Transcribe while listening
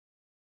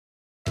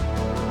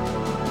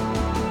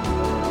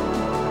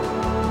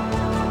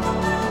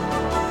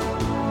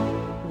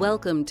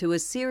Welcome to a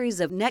series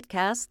of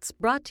netcasts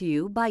brought to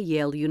you by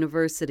Yale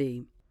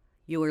University.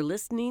 You are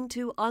listening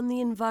to On the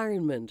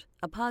Environment,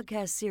 a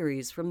podcast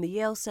series from the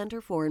Yale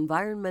Center for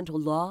Environmental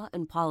Law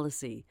and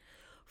Policy.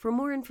 For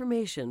more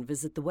information,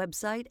 visit the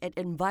website at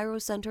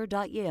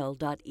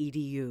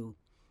envirocenter.yale.edu.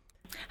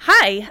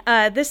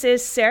 Hi, this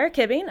is Sara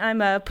Kuebbing.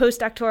 I'm a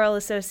postdoctoral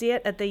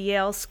associate at the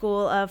Yale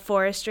School of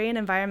Forestry and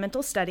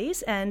Environmental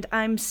Studies, and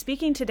I'm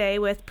speaking today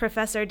with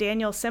Professor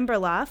Daniel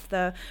Simberloff,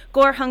 the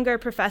Gore Hunger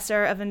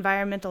Professor of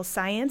Environmental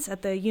Science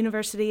at the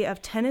University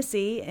of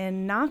Tennessee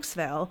in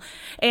Knoxville.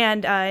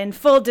 And in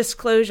full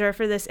disclosure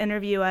for this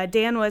interview,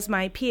 Dan was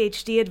my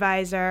PhD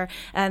advisor,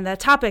 and the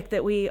topic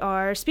that we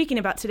are speaking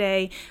about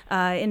today,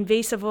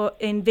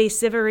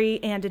 invasivory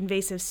and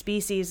invasive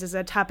species, is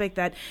a topic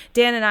that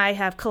Dan and I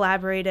have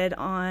collaborated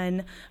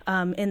on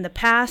in the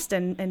past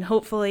and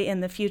hopefully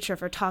in the future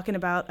for talking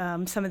about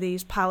some of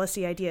these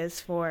policy ideas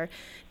for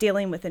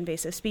dealing with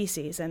invasive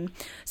species. And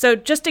so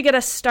just to get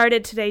us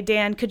started today,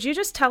 Dan, could you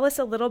just tell us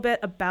a little bit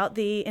about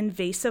the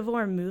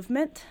invasivore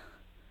movement?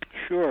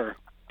 Sure.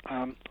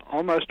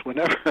 Almost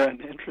whenever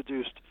an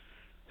introduced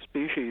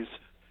species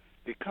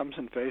becomes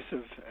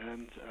invasive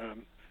and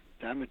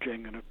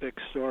damaging in a big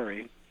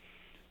story,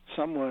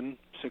 someone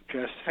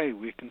suggests, hey,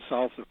 we can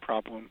solve the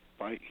problem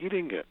by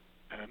eating it,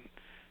 and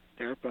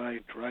thereby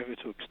drive it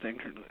to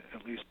extinction,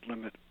 at least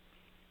limit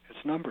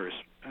its numbers.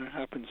 And it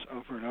happens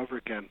over and over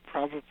again.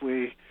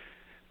 Probably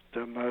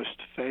the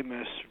most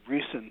famous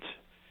recent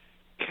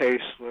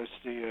case was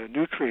the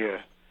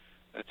nutria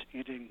that's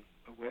eating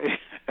away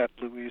at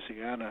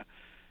Louisiana.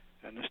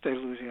 And the state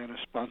of Louisiana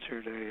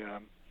sponsored a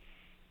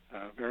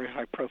very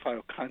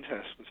high-profile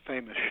contest with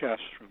famous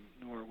chefs from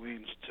New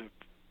Orleans to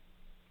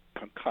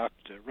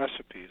concoct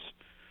recipes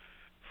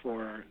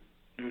for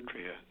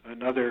nutria.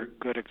 Another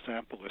good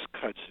example is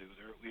kudzu.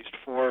 There are at least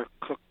 4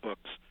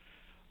 cookbooks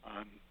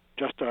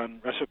just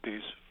on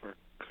recipes for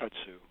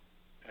kudzu,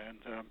 and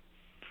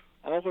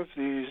all of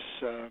these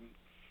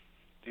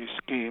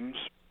schemes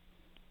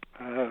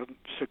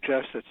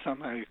suggest that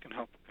somehow you can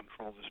help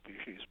control the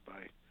species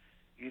by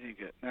eating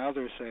it. Now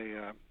there's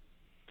a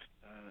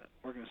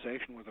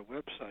organization with a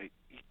website,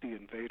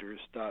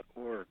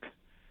 eattheinvaders.org,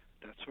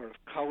 that sort of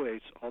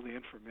collates all the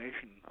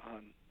information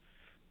on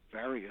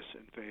various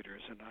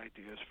invaders and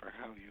ideas for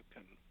how you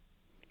can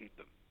eat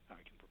them, how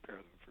you can prepare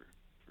them for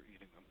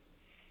eating them.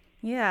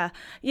 Yeah,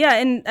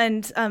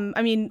 and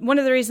I mean, one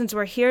of the reasons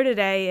we're here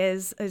today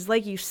is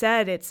like you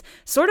said, it's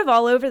sort of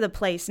all over the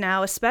place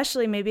now,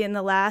 especially maybe in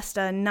the last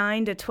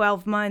 9 to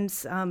 12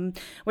 months,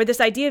 where this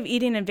idea of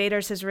eating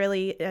invaders has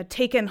really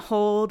taken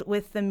hold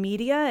with the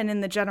media and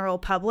in the general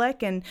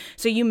public. And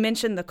so you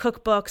mentioned the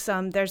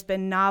cookbooks. There's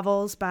been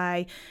novels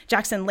by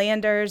Jackson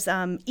Landers,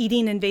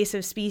 Eating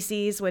Invasive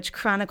Species, which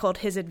chronicled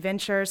his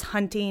adventures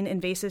hunting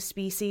invasive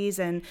species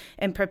and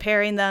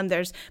preparing them.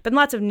 There's been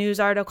lots of news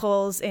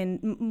articles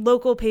in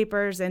local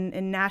papers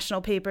and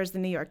national papers, the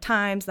New York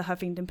Times, the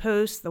Huffington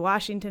Post, the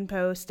Washington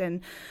Post.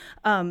 And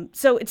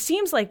so it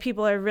seems like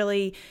people are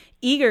really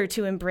eager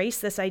to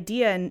embrace this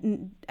idea.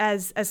 And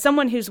as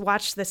someone who's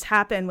watched this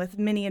happen with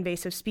many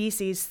invasive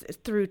species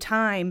through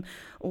time,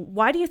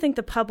 why do you think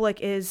the public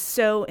is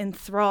so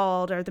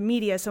enthralled, or the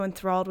media is so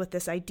enthralled with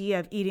this idea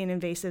of eating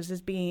invasives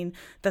as being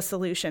the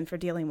solution for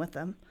dealing with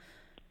them?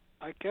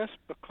 I guess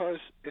because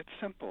it's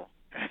simple,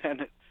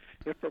 and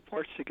it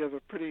purports to give a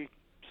pretty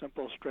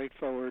simple,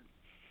 straightforward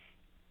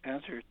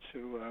answer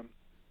to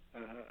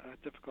a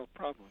difficult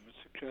problem. It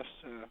suggests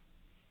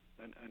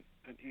an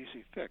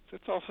easy fix.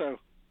 It's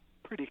also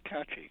pretty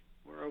catchy.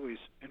 We're always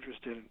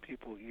interested in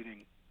people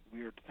eating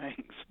weird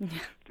things. Yeah.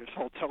 There's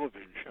whole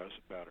television shows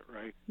about it,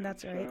 right?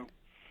 That's and right.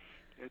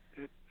 So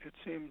it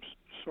seems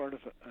sort of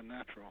a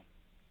natural.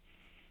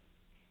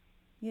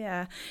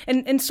 Yeah,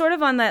 and sort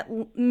of on that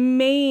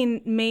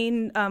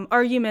main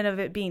argument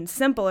of it being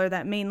simple, or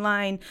that main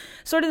line,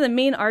 sort of the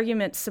main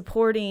argument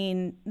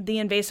supporting the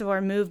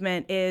invasivore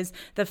movement is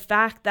the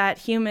fact that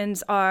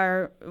humans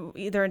are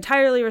either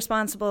entirely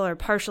responsible or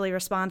partially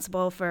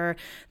responsible for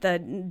the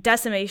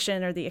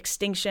decimation or the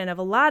extinction of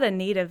a lot of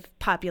native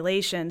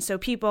populations. So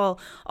people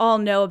all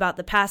know about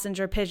the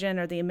passenger pigeon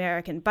or the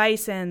American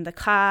bison, the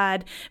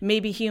cod.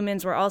 Maybe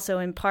humans were also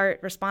in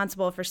part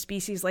responsible for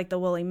species like the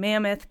woolly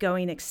mammoth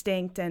going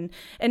extinct. And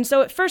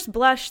so at first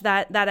blush,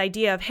 that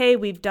idea of, hey,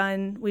 we've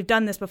done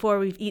this before,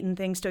 we've eaten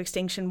things to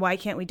extinction, why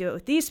can't we do it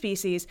with these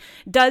species,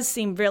 does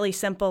seem really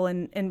simple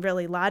and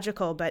really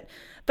logical. But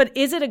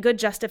is it a good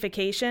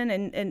justification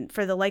and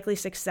for the likely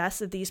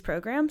success of these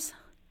programs?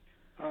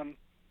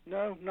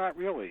 No, not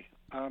really.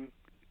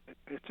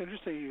 It's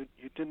interesting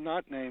you did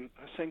not name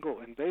a single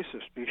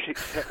invasive species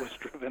that was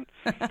driven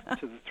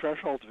to the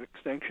threshold of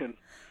extinction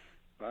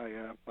by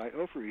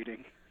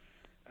overeating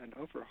and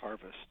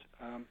overharvest.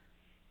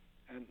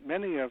 And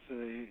many of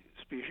the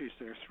species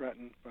that are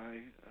threatened by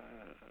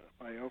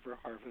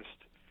overharvest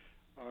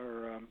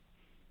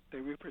they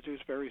reproduce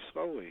very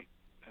slowly,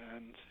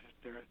 and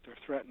they're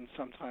threatened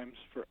sometimes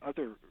for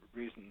other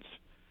reasons.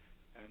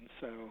 And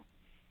so,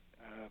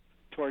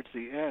 towards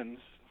the end,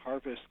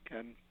 harvest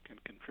can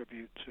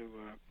contribute to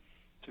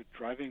to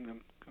driving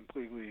them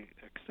completely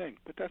extinct.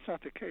 But that's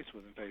not the case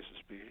with invasive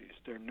species.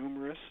 They're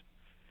numerous.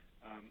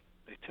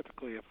 They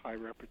typically have high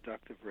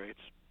reproductive rates,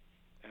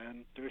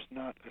 and there's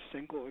not a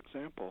single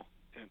example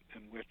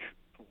in which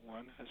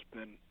one has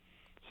been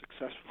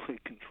successfully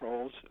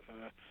controlled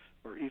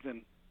or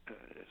even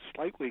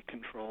slightly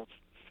controlled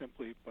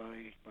simply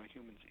by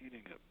humans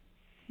eating it.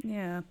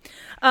 Yeah.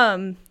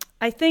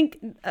 I think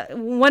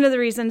one of the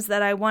reasons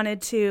that I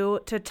wanted to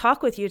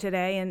talk with you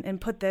today and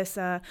put this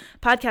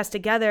podcast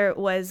together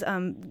was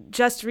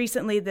just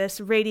recently this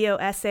radio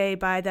essay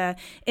by the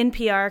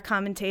NPR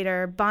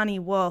commentator Bonny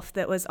Wolf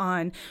that was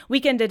on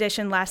Weekend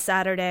Edition last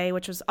Saturday,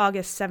 which was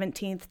August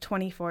 17th,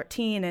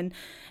 2014.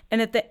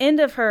 And at the end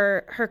of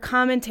her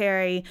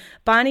commentary,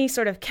 Bonny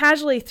sort of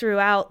casually threw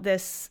out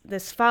this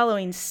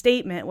following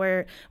statement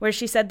where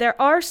she said,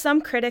 "There are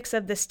some critics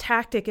of this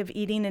tactic of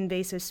eating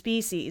invasive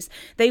species.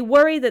 They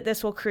worry that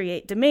this will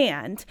create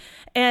demand."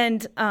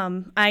 And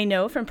I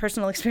know from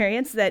personal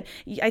experience that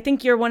I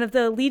think you're one of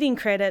the leading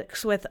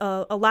critics with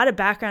a lot of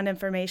background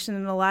information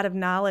and a lot of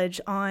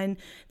knowledge on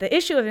the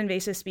issue of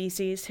invasive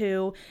species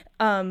who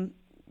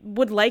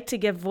would like to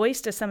give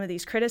voice to some of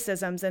these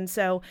criticisms. And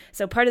so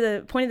part of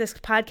the point of this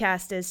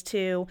podcast is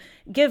to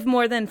give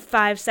more than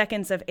 5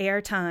 seconds of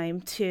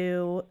airtime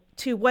to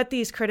what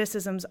these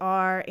criticisms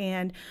are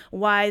and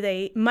why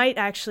they might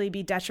actually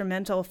be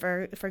detrimental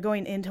for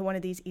going into one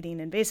of these eating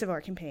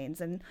invasivory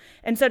campaigns.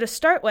 And so to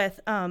start with,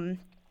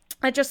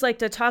 I'd just like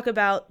to talk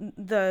about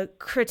the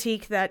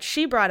critique that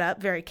she brought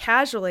up very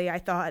casually, I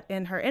thought,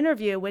 in her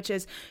interview, which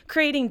is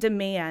creating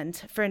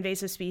demand for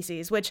invasive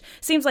species, which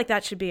seems like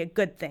that should be a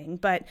good thing.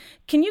 But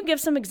can you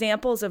give some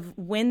examples of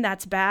when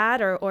that's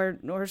bad or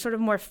sort of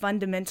more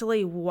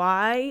fundamentally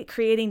why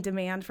creating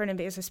demand for an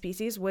invasive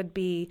species would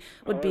be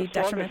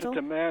detrimental? As long as the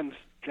demand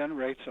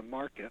generates a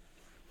market,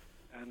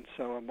 and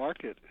so a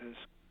market is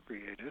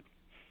created,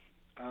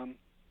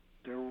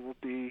 there will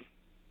be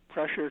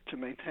pressure to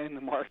maintain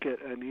the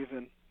market and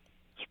even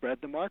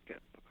spread the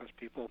market because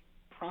people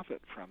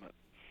profit from it.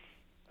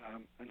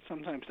 And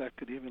sometimes that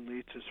could even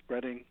lead to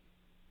spreading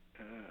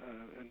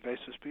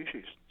invasive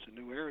species to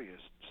new areas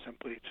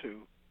simply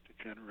to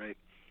generate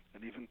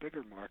an even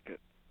bigger market.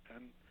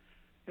 And,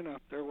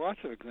 there are lots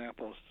of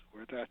examples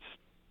where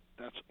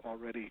that's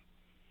already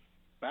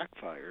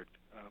backfired.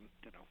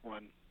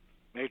 One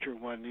major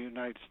one in the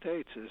United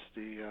States is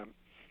the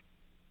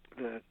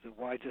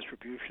wide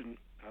distribution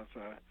of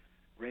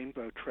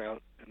rainbow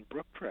trout and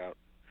brook trout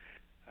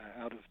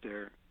out of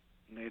their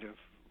native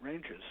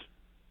ranges.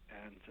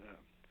 And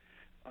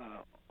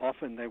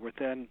often they were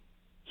then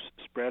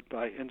spread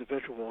by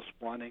individuals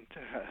wanting to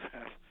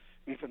have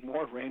even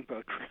more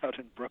rainbow trout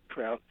and brook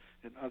trout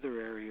in other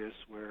areas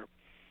where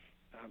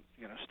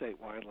state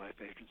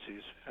wildlife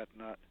agencies had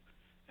not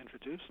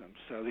introduced them.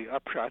 So the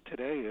upshot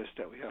today is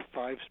that we have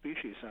 5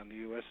 species on the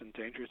U.S.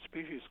 endangered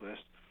species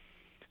list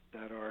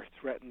that are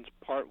threatened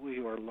partly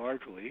or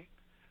largely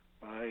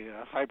by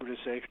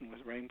hybridization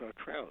with rainbow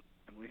trout,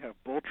 and we have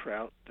bull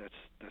trout that's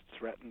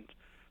threatened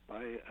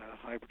by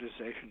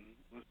hybridization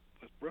with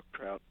brook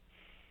trout.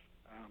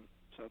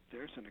 So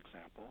there's an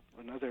example.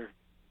 Another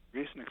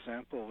recent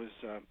example is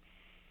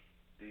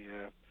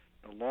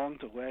the long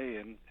delay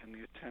in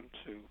the attempt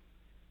to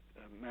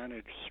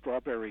manage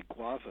strawberry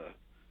guava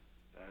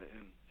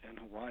in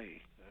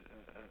Hawaii,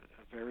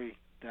 a very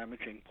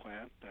damaging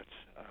plant that's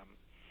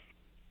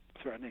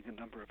threatening a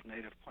number of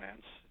native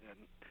plants on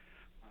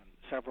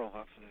several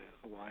of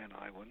the Hawaiian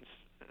islands,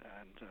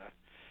 and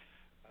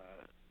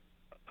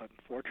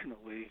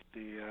unfortunately,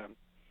 the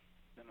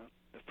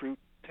fruit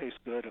tastes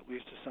good at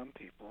least to some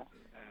people,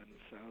 and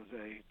so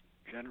they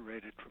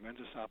generated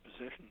tremendous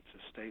opposition to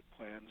state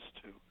plans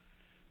to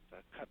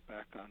cut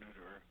back on it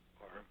or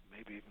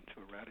maybe even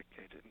to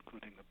eradicate it,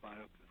 including the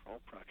biocontrol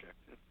project.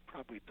 It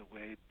probably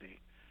delayed the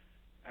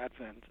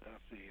advent of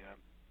the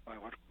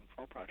biological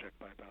control project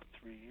by about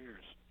 3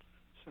 years.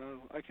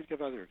 So I could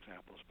give other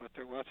examples, but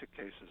there are lots of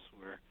cases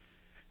where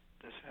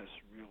this has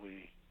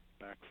really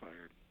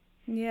backfired.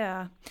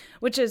 Yeah,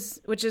 which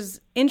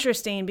is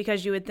interesting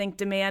because you would think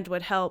demand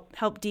would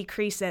help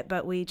decrease it,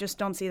 but we just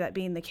don't see that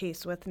being the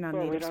case with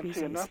non-native species. Well, we don't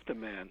see enough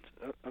demand.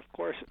 Of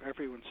course, if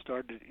everyone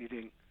started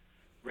eating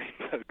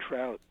rainbow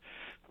trout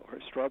or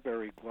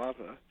strawberry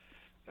guava,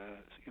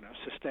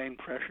 sustained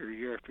pressure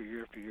year after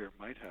year after year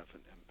might have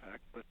an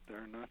impact, but there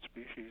are not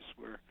species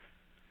where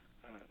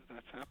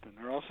that's happened.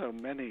 There are also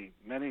many,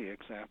 many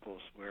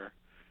examples where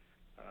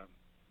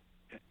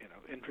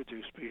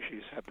introduced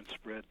species have been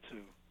spread to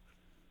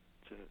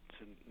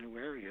new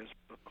areas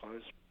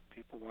because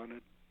people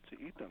wanted to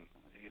eat them,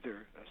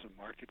 either as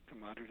a market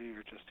commodity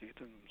or just to eat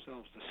them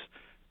themselves. This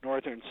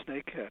northern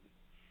snakehead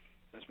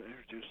has been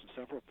introduced in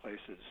several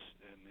places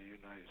in the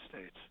United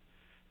States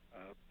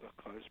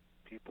because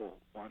people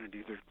wanted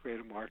either to create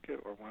a market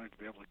or wanted to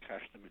be able to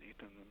catch them and eat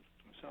them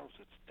themselves.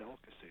 It's a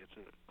delicacy. It's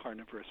a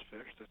carnivorous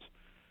fish that's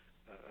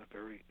a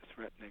very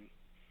threatening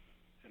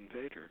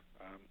invader.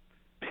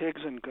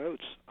 Pigs and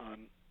goats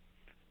on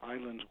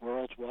islands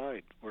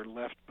worldwide were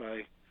left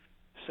by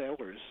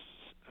sailors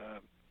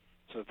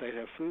so they'd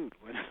have food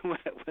when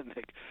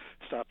they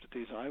stopped at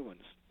these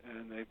islands.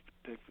 And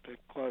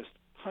they've caused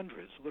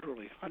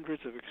literally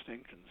hundreds of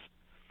extinctions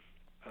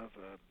of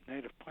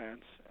native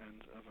plants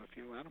and of a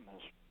few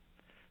animals.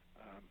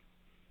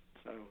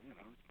 So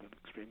it's been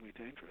extremely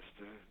dangerous.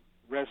 The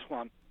red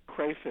swamp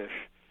crayfish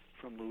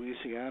from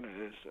Louisiana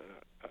is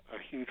a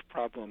huge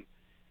problem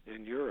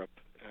in Europe,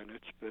 and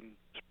it's been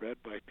spread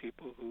by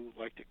people who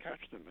like to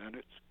catch them, and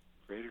it's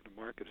created a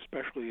market,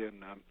 especially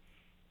in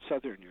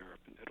southern Europe,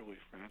 in Italy,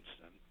 France,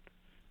 and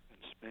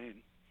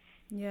Spain.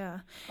 Yeah.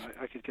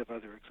 I could give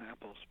other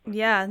examples.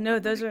 Yeah, no,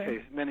 those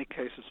are many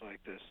cases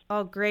like this.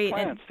 Oh, great.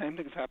 Plants, same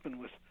things happen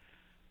with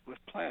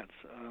plants.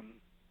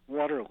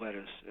 Water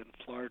lettuce in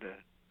Florida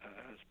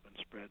has been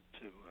spread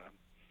to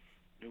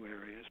new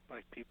areas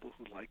by people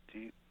who like to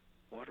eat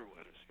water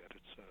lettuce, yet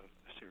it's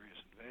a serious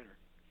invader.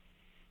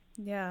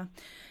 Yeah,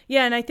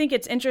 and I think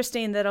it's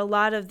interesting that a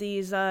lot of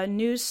these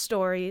news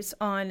stories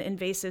on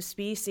invasive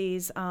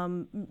species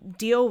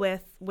deal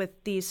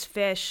with these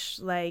fish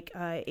like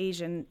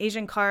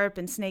Asian carp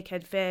and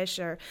snakehead fish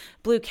or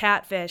blue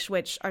catfish,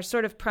 which are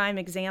sort of prime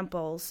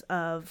examples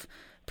of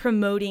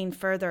promoting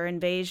further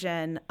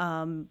invasion,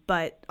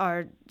 but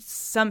are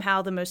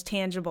somehow the most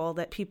tangible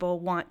that people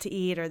want to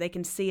eat or they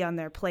can see on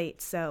their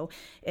plate. So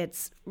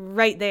it's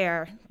right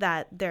there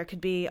that there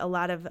could be a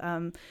lot of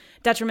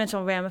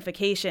detrimental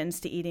ramifications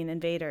to eating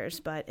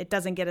invaders, but it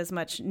doesn't get as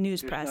much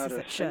news press as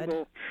it should. There's not a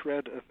single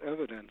shred of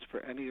evidence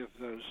for any of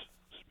those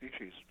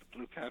species, the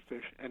blue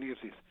catfish, any of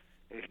these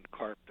Asian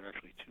carp. There are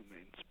actually two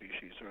main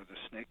species, or the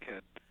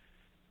snakehead,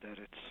 that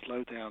it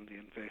slowed down the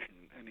invasion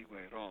in any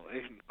way at all.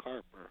 Asian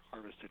carp are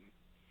harvested in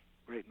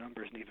great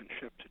numbers and even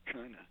shipped to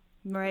China.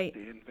 Right.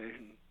 The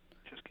invasion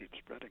just keeps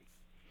spreading.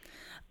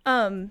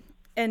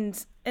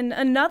 And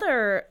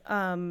another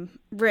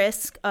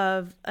risk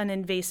of an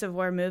invasive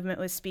movement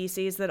with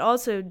species that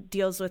also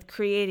deals with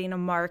creating a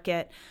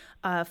market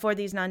for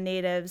these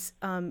non-natives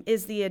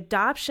is the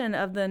adoption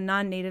of the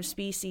non-native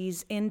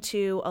species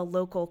into a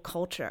local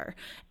culture.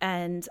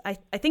 And I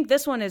think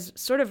this one is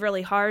sort of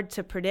really hard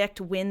to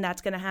predict when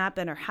that's going to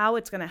happen or how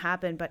it's going to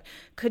happen. But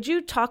could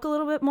you talk a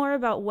little bit more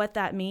about what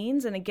that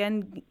means? And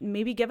again,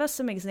 maybe give us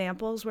some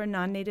examples where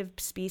non-native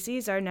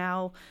species are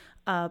now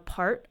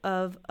part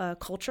of a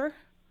culture?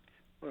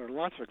 Well, there are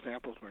lots of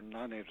examples where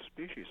non-native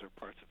species are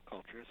parts of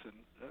cultures, and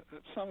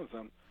some of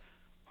them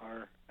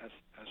are as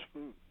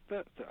food.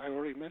 I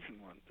already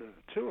mentioned one.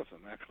 Two of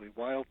them, actually.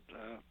 Wild,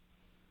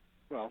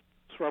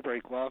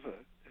 strawberry guava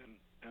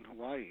in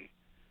Hawaii.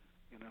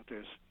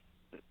 There's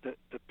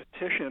the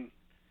petition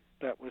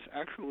that was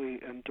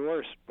actually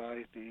endorsed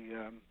by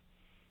the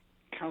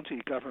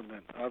county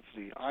government of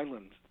the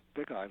island,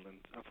 Big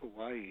Island of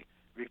Hawaii,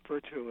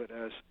 referred to it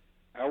as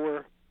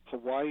our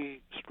Hawaii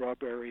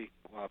strawberry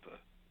guava.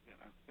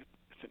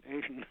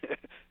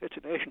 It's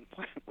an Asian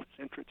plant that was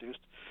introduced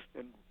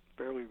in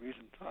fairly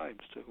recent times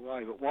to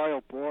Hawaii. But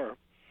wild boar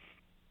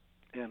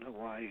in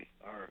Hawaii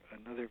are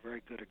another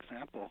very good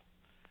example.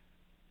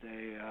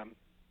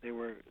 There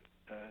were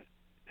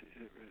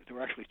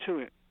actually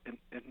two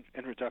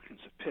introductions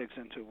of pigs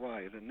into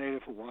Hawaii. The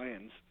native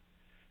Hawaiians,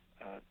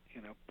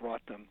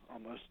 brought them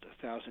almost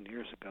 1,000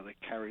 years ago. They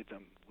carried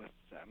them with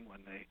them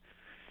when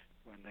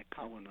they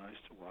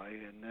colonized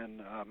Hawaii, and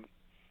then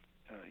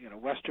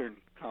Western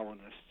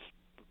colonists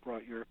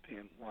brought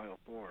European wild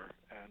boar,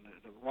 and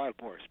the wild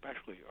boar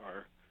especially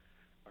are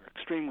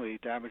extremely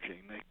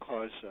damaging. They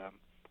cause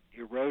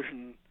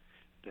erosion.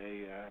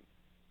 They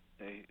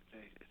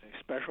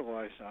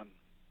specialize on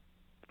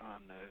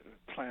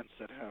plants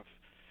that have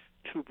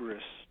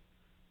tuberous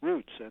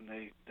roots, and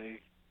they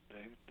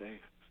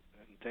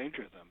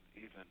endanger them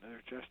even.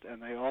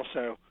 And they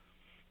also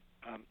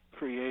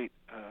create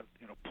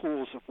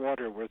pools of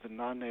water where the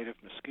non-native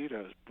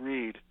mosquitoes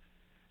breed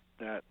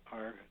that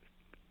are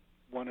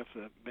one of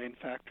the main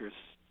factors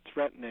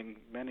threatening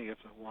many of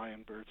the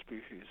Hawaiian bird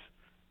species,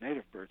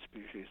 native bird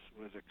species,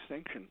 with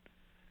extinction.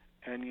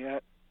 And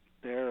yet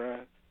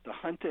the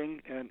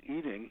hunting and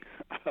eating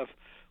of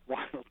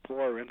wild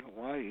boar in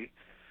Hawaii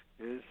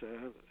is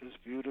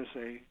viewed as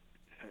a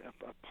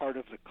part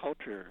of the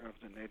culture of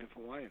the native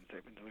Hawaiians.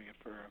 They've been doing it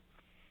for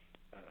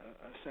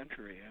a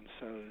century, and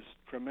so there's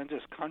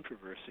tremendous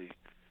controversy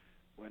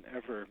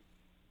whenever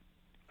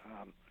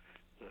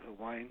the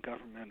Hawaiian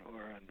government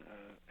or a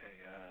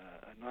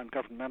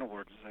non-governmental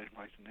organization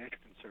like the Nature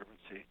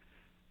Conservancy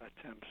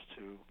attempts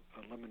to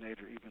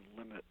eliminate or even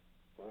limit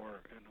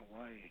boar in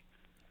Hawaii.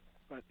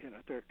 But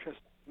there are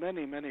just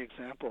many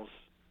examples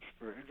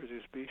for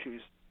introduced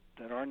species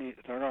that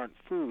aren't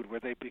food where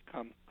they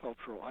become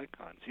cultural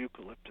icons.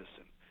 Eucalyptus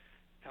in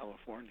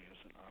California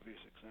is an obvious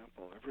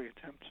example. Every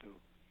attempt to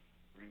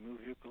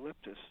remove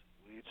eucalyptus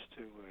leads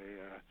to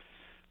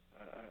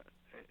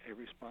a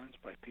response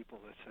by people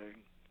that say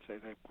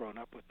they've grown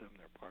up with them,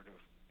 they're part of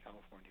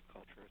California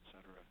culture, et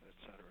cetera, et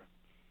cetera.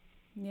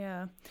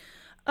 Yeah.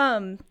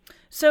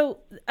 So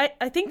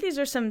I think these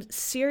are some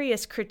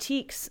serious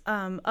critiques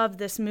of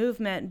this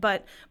movement,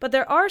 but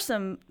there are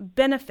some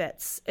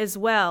benefits as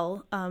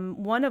well.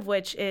 One of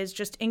which is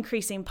just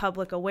increasing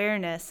public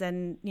awareness,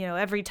 and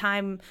every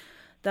time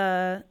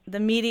the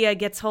media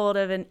gets hold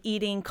of an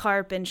eating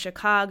carp in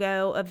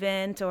Chicago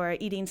event, or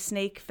eating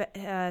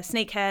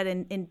snakehead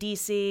in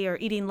DC, or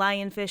eating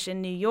lionfish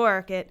in New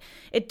York, it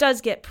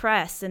does get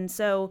press, and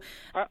so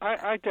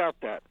I doubt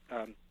that.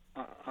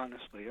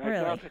 Honestly, I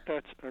Really? doubt that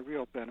that's a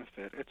real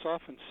benefit. It's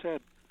often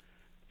said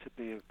to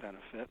be a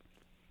benefit,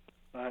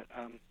 but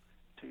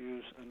to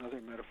use another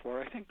metaphor,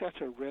 I think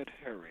that's a red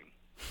herring.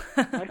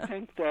 I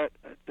think that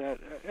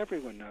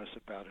everyone knows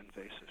about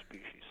invasive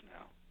species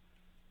now,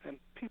 and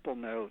people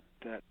know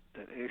that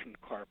Asian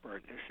carp are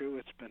an issue.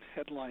 It's been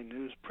headline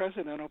news.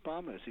 President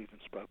Obama has even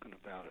spoken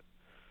about it.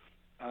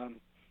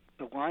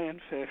 The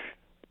lionfish,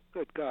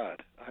 good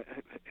God,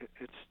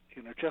 it's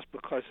just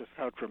because of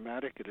how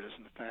dramatic it is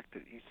and the fact that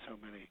it eats so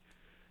many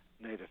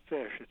native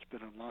fish. It's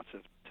been on lots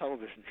of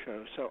television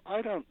shows. So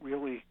I don't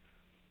really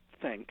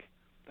think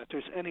that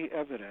there's any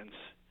evidence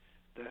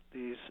that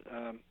these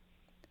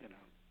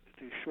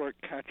short,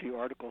 catchy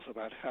articles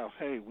about how,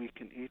 hey, we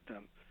can eat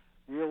them,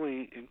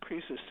 really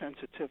increases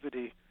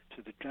sensitivity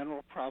to the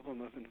general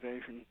problem of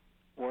invasion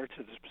or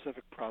to the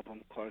specific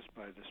problem caused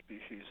by the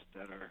species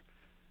that are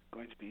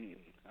going to be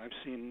eaten. I've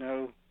seen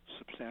no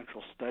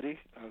substantial study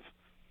of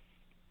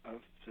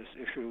this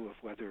issue of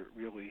whether it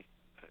really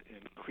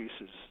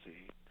increases the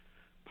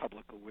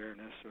public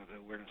awareness or the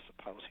awareness of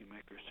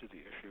policymakers to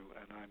the issue,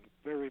 and I'm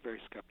very,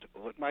 very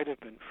skeptical. It might have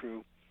been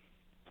true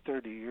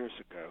 30 years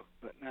ago,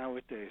 but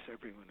nowadays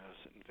everyone knows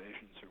that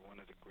invasions are one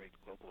of the great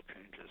global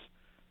changes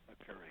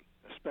occurring,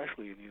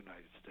 especially in the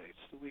United States.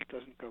 The week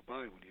doesn't go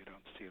by when you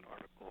don't see an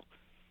article,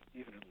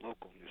 even in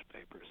local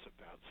newspapers,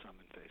 about some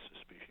invasive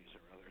species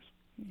or others.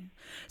 Yeah.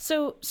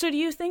 So do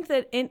you think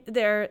that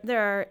there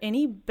are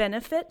any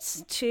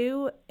benefits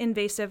to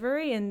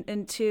invasivory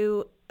and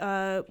to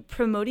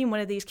promoting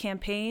one of these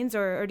campaigns,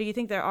 or do you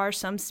think there are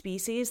some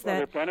species that...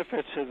 Well, there are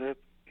benefits to the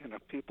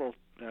people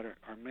that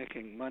are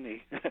making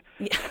money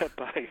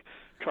by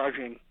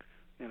charging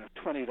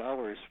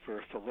 $20 for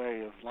a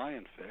fillet of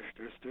lionfish.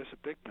 There's a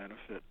big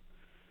benefit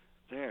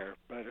there.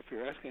 But if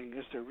you're asking,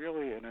 is there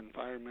really an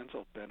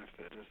environmental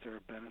benefit? Is there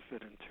a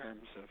benefit in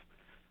terms of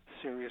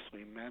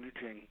seriously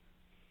managing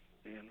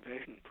the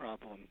invasion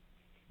problem?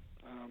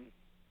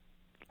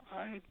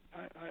 I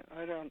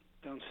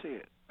don't see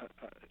it.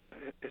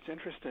 It's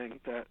interesting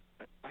that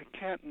I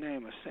can't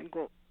name a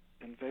single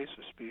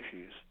invasive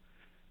species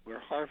where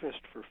harvest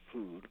for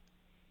food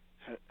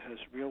has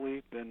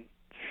really been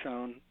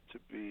shown to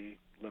be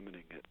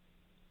limiting it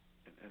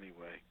in any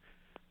way.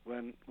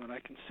 When I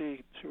can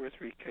see 2 or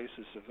 3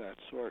 cases of that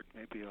sort,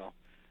 maybe I'll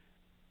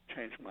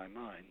change my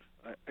mind.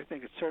 I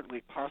think it's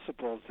certainly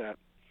possible that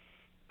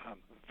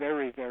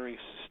very, very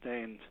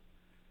sustained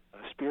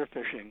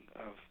spearfishing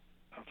of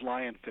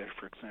lionfish,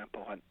 for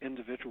example, on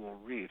individual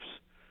reefs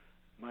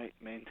might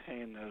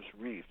maintain those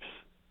reefs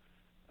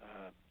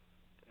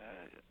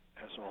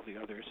as all the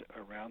others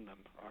around them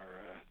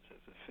are,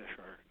 the fish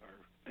are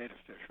native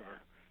fish are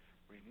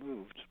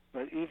removed.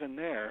 But even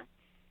there,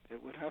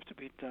 it would have to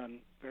be done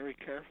very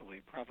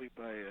carefully, probably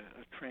by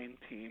a trained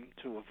team,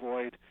 to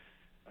avoid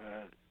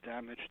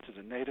damage to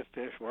the native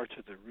fish or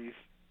to the reef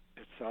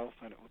itself,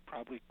 and it would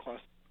probably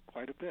cost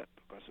quite a bit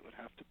because it would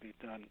have to be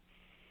done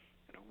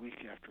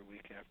week after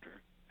week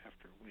after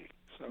week.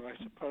 So I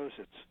suppose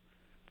it's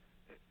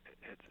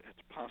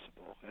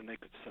possible, and they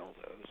could sell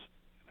those.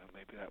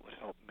 Maybe that would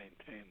help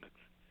maintain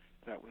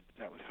that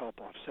would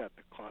help offset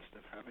the cost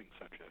of having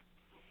such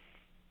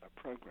a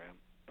program.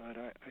 But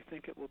I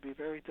think it will be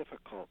very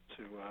difficult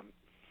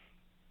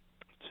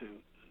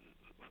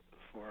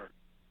for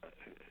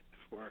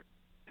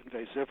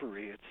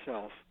invasivory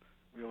itself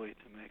really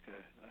to make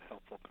a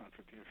helpful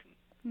contribution.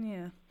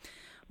 Yeah.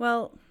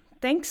 Well,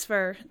 thanks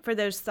for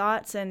those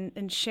thoughts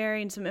and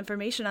sharing some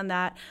information on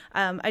that.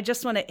 I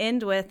just want to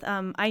end with,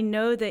 I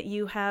know that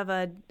you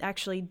have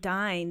actually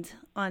dined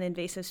on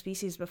invasive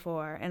species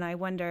before, and I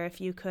wonder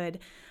if you could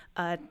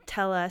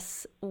tell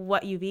us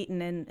what you've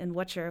eaten and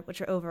what your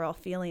overall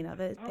feeling of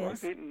it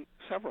is. I've eaten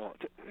several.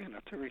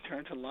 To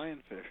return to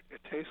lionfish,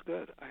 it tastes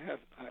good. I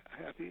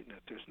have eaten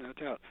it. There's no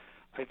doubt.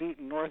 I've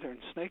eaten northern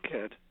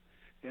snakehead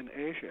in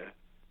Asia,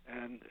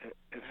 and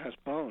it has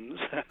bones,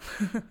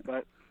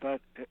 but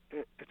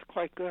it's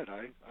quite good.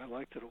 I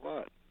liked it a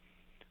lot.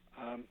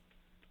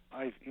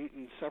 I've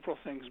eaten several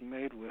things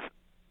made with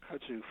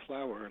kudzu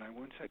flour, and I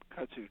once had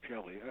kudzu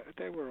jelly.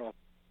 They were all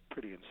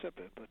pretty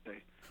insipid, but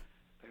they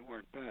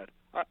weren't bad.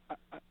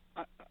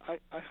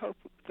 I hope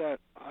that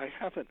I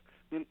haven't...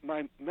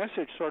 my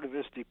message sort of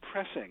is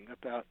depressing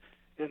about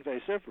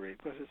invasivory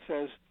because it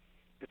says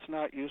it's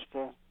not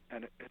useful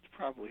and it's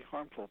probably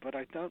harmful, but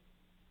I don't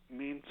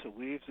mean to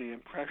leave the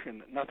impression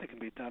that nothing can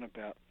be done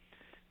about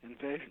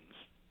invasions.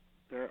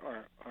 There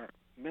are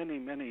many,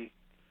 many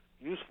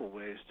useful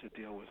ways to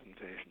deal with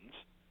invasions,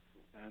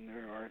 and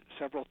there are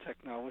several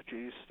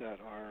technologies that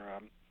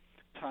are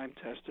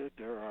time-tested.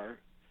 There are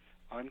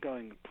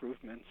ongoing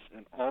improvements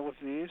in all of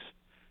these.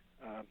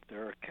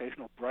 There are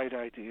occasional bright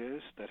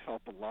ideas that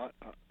help a lot.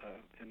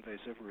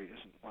 Invasivory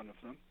isn't one of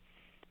them.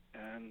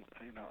 And,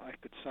 I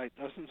could cite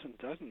dozens and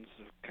dozens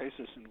of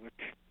cases in which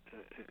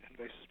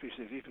invasive species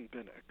have even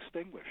been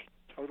extinguished,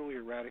 totally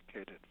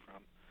eradicated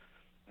from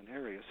an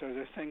area. So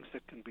there are things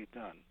that can be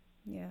done.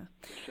 Yeah.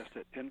 It's just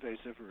that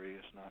invasivory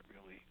is not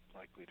really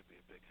likely to be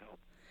a big help.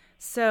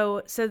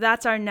 So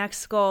that's our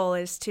next goal,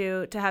 is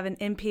to have an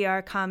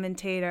NPR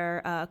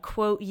commentator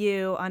quote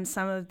you on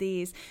some of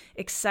these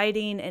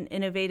exciting and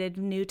innovative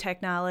new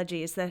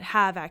technologies that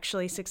have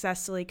actually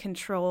successfully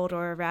controlled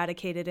or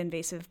eradicated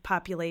invasive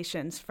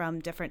populations from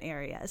different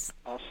areas.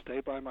 I'll stay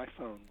by my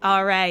phone.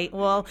 All right.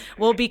 Well,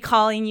 we'll be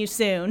calling you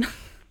soon.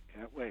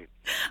 Can't wait.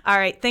 All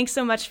right. Thanks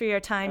so much for your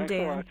time, Thanks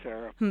Dan. a lot,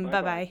 Sarah.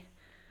 Bye-bye.